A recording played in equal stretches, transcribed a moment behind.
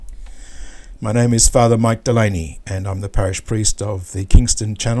My name is Father Mike Delaney, and I'm the parish priest of the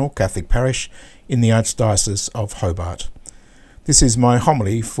Kingston Channel Catholic Parish in the Archdiocese of Hobart. This is my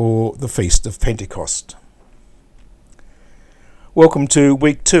homily for the Feast of Pentecost. Welcome to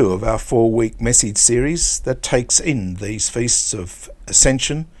week 2 of our 4-week message series that takes in these feasts of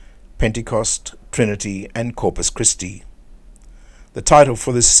Ascension, Pentecost, Trinity and Corpus Christi. The title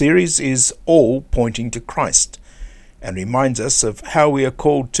for this series is All Pointing to Christ, and reminds us of how we are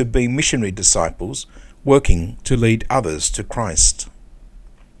called to be missionary disciples, working to lead others to Christ.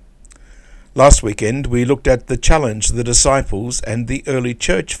 Last weekend we looked at the challenge the disciples and the early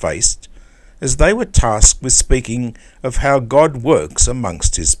church faced as they were tasked with speaking of how God works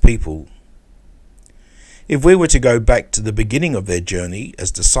amongst his people. If we were to go back to the beginning of their journey as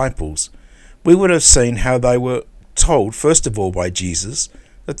disciples, we would have seen how they were told first of all by Jesus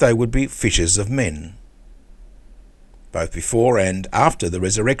that they would be fishers of men. Both before and after the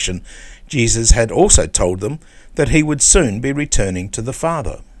resurrection, Jesus had also told them that he would soon be returning to the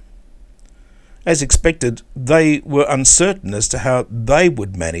Father. As expected, they were uncertain as to how they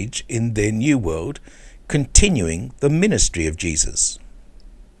would manage in their new world, continuing the ministry of Jesus.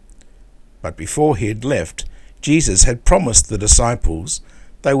 But before he had left, Jesus had promised the disciples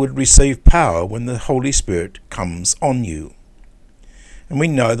they would receive power when the Holy Spirit comes on you. And we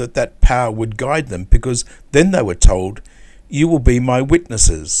know that power would guide them, because then they were told, "You will be my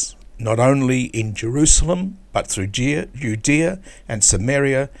witnesses, not only in Jerusalem, but through Judea and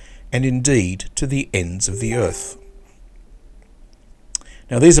Samaria, and indeed to the ends of the earth."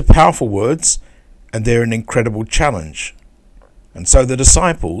 Now these are powerful words, and they're an incredible challenge. And so the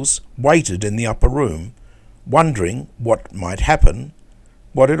disciples waited in the upper room, wondering what might happen,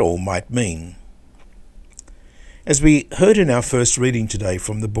 what it all might mean. As we heard in our first reading today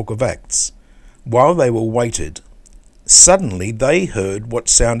from the book of Acts, while they were waited, suddenly they heard what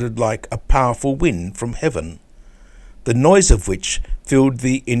sounded like a powerful wind from heaven, the noise of which filled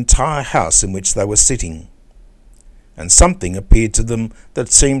the entire house in which they were sitting. And something appeared to them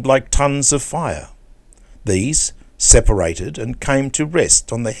that seemed like tongues of fire. These separated and came to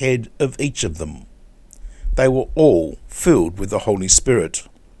rest on the head of each of them. They were all filled with the Holy Spirit.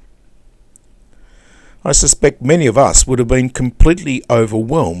 I suspect many of us would have been completely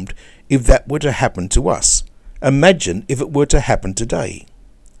overwhelmed if that were to happen to us. Imagine if it were to happen today.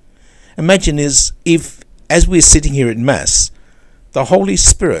 Imagine if, as we're sitting here at Mass, the Holy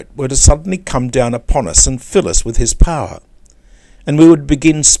Spirit were to suddenly come down upon us and fill us with his power, and we would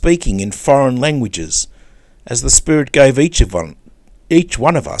begin speaking in foreign languages, as the Spirit gave each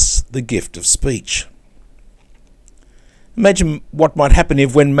one of us the gift of speech. Imagine what might happen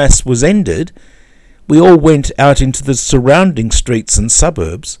if, when Mass was ended, we all went out into the surrounding streets and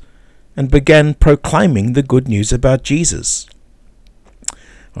suburbs and began proclaiming the good news about Jesus.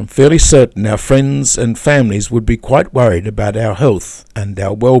 I'm fairly certain our friends and families would be quite worried about our health and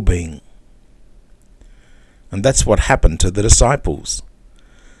our well-being. And that's what happened to the disciples.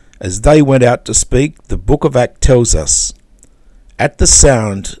 As they went out to speak, the book of Acts tells us, "At the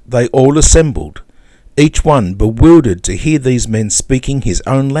sound they all assembled, each one bewildered to hear these men speaking his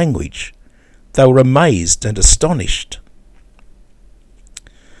own language. They were amazed and astonished."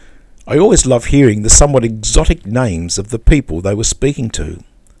 I always love hearing the somewhat exotic names of the people they were speaking to.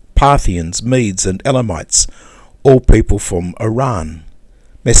 Parthians, Medes and Elamites, all people from Iran.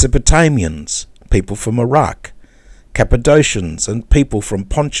 Mesopotamians, people from Iraq. Cappadocians and people from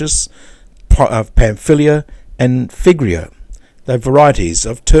Pontus, Pamphylia and Phrygia, the varieties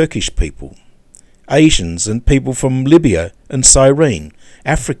of Turkish people. Asians and people from Libya and Cyrene,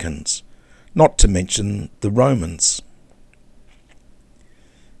 Africans, not to mention the Romans.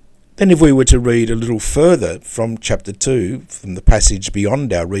 Then if we were to read a little further from chapter 2, from the passage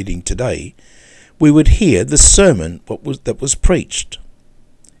beyond our reading today, we would hear the sermon that was preached.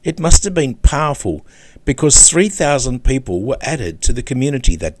 It must have been powerful, because 3,000 people were added to the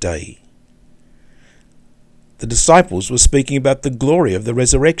community that day. The disciples were speaking about the glory of the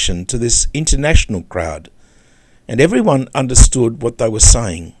resurrection to this international crowd, and everyone understood what they were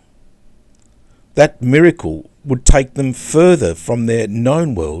saying. That miracle would take them further from their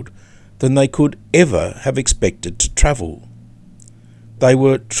known world than they could ever have expected to travel. They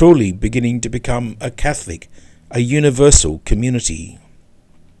were truly beginning to become a Catholic, a universal community.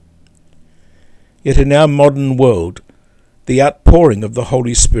 Yet in our modern world, the outpouring of the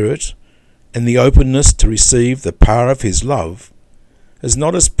Holy Spirit and the openness to receive the power of his love is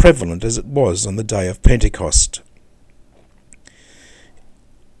not as prevalent as it was on the day of Pentecost.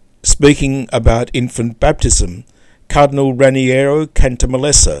 Speaking about infant baptism, Cardinal Raniero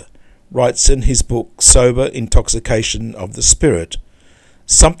Cantamalessa writes in his book Sober Intoxication of the Spirit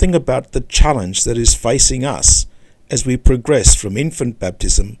something about the challenge that is facing us as we progress from infant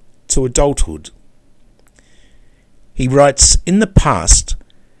baptism to adulthood. He writes, in the past,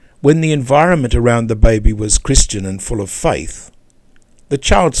 when the environment around the baby was Christian and full of faith, the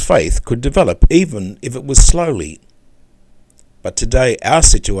child's faith could develop even if it was slowly. But today our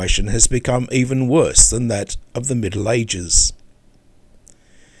situation has become even worse than that of the Middle Ages.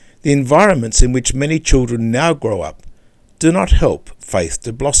 The environments in which many children now grow up do not help faith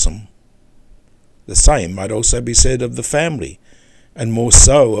to blossom. The same might also be said of the family, and more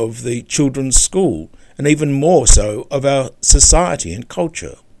so of the children's school, and even more so of our society and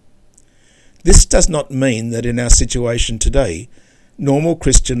culture. This does not mean that in our situation today, normal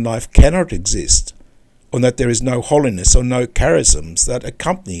Christian life cannot exist, or that there is no holiness or no charisms that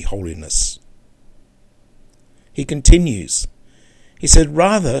accompany holiness. He continues. He said,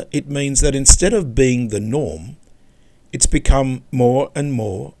 rather, it means that instead of being the norm, it's become more and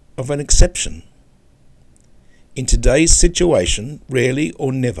more of an exception. In today's situation, rarely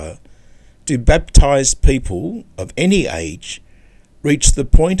or never do baptized people of any age reach the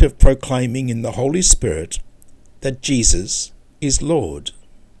point of proclaiming in the Holy Spirit that Jesus is Lord.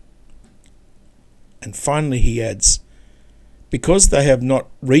 And finally he adds, because they have not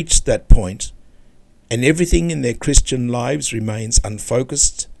reached that point, and everything in their Christian lives remains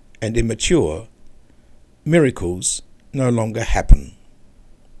unfocused and immature, miracles no longer happen.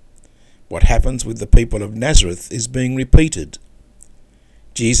 What happens with the people of Nazareth is being repeated.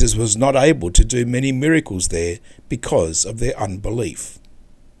 Jesus was not able to do many miracles there because of their unbelief.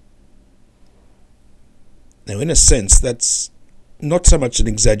 Now, in a sense, that's not so much an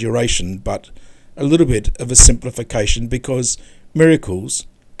exaggeration, but a little bit of a simplification, because miracles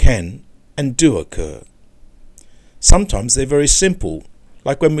can and do occur. Sometimes they're very simple,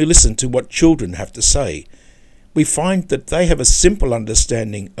 like when we listen to what children have to say. We find that they have a simple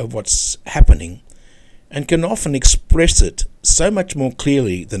understanding of what's happening and can often express it so much more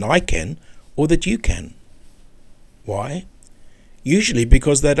clearly than I can or that you can. Why? Usually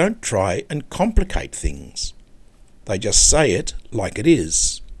because they don't try and complicate things. They just say it like it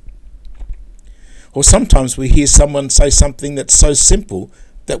is. Or sometimes we hear someone say something that's so simple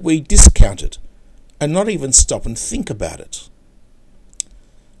that we discount it and not even stop and think about it.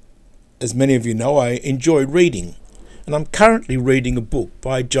 As many of you know, I enjoy reading, and I'm currently reading a book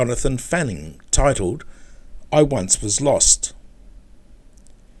by Jonathan Fanning titled I Once Was Lost.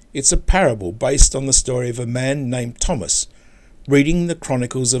 It's a parable based on the story of a man named Thomas reading the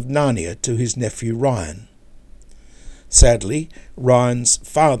Chronicles of Narnia to his nephew Ryan. Sadly, Ryan's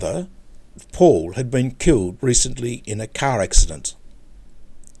father, Paul, had been killed recently in a car accident.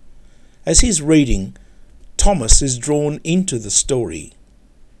 As he's reading, Thomas is drawn into the story,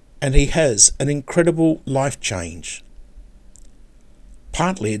 and he has an incredible life change.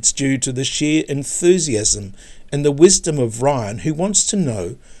 Partly it's due to the sheer enthusiasm and the wisdom of Ryan, who wants to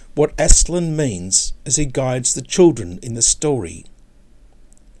know what Aslan means as he guides the children in the story.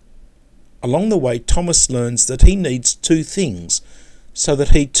 Along the way, Thomas learns that he needs two things so that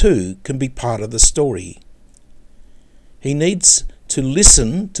he too can be part of the story. He needs to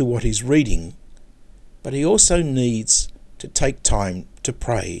listen to what he's reading, but he also needs to take time to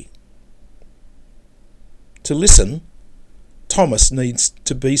pray. To listen, Thomas needs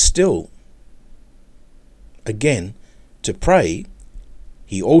to be still. Again, to pray,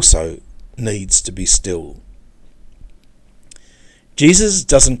 he also needs to be still. Jesus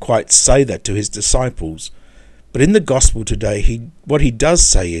doesn't quite say that to his disciples, but in the gospel today, what he does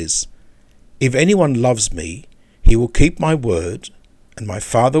say is, if anyone loves me, he will keep my word, and my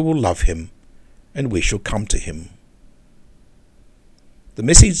Father will love him, and we shall come to him. The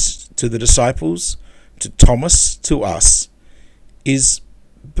message to the disciples, to Thomas, to us, is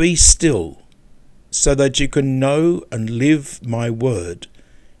be still, so that you can know and live my word,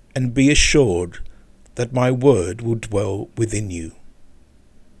 and be assured that my word will dwell within you.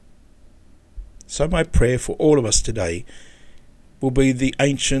 So my prayer for all of us today will be the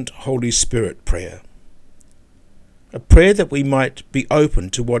ancient Holy Spirit prayer. A prayer that we might be open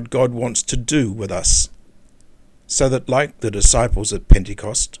to what God wants to do with us, so that like the disciples at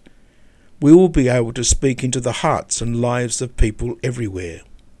Pentecost, we will be able to speak into the hearts and lives of people everywhere,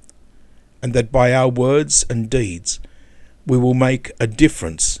 and that by our words and deeds we will make a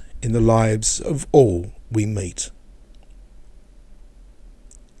difference in the lives of all we meet.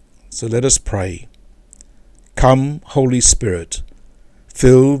 So let us pray. Come, Holy Spirit,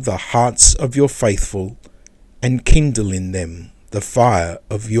 fill the hearts of your faithful and kindle in them the fire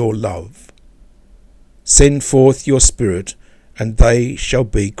of your love. Send forth your Spirit, and they shall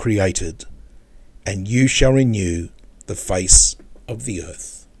be created, and you shall renew the face of the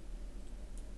earth.